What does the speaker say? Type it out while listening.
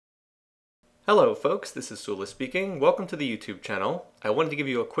Hello folks, this is Sullla speaking. Welcome to the YouTube channel. I wanted to give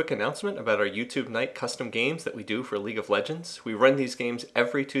you a quick announcement about our YouTube night custom games that we do for League of Legends. We run these games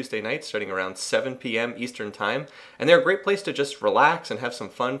every Tuesday night starting around 7 p.m. Eastern Time, and they're a great place to just relax and have some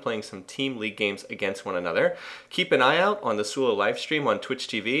fun playing some team league games against one another. Keep an eye out on the Sullla livestream on Twitch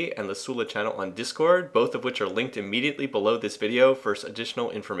TV and the Sullla channel on Discord, both of which are linked immediately below this video for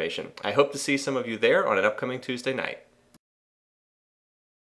additional information. I hope to see some of you there on an upcoming Tuesday night.